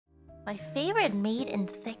My favorite maid in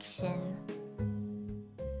fiction.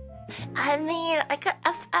 I mean,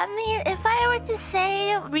 if I were to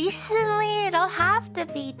say recently, it'll have to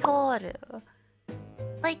be Toru.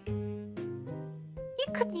 Like, you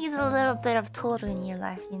could use a little bit of Toru in your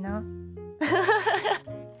life, you know?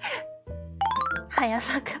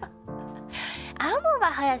 Hayasaka. I don't know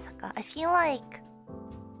about Hayasaka. I feel like...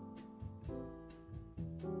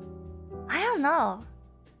 I don't know.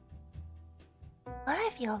 What do I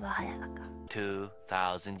feel about Hayasaka?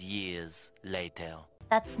 2,000 years later.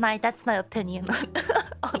 That's my opinion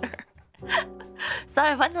on her. Sorry,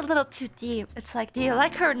 I went a little too deep. It's like, do you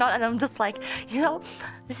like her or not? And I'm just like, you know,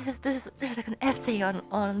 there's like an essay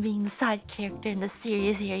on being the side character in the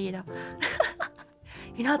series here, you know.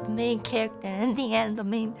 You're not the main character, and in the end, the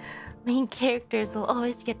main characters will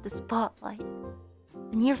always get the spotlight,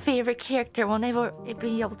 and your favorite character will never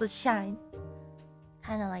be able to shine.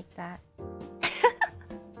 Kind of like that.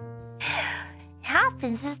 It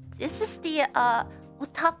happens. This is the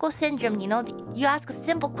Otaku syndrome, you know. You ask a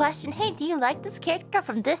simple question, hey, do you like this character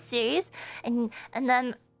from this series? And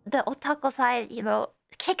then the Otaku side, you know,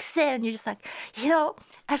 kicks in, and you're just like, you know,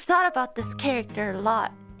 I've thought about this character a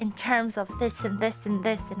lot in terms of this and this and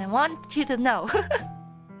this, and I want you to know.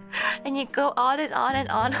 And you go on and on and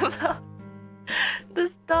on about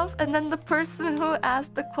this stuff, and then the person who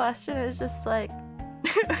asked the question is just like,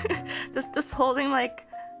 just holding like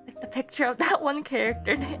the picture of that one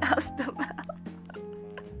character they asked about.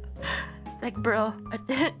 Like, bro, I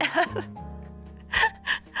didn't ask.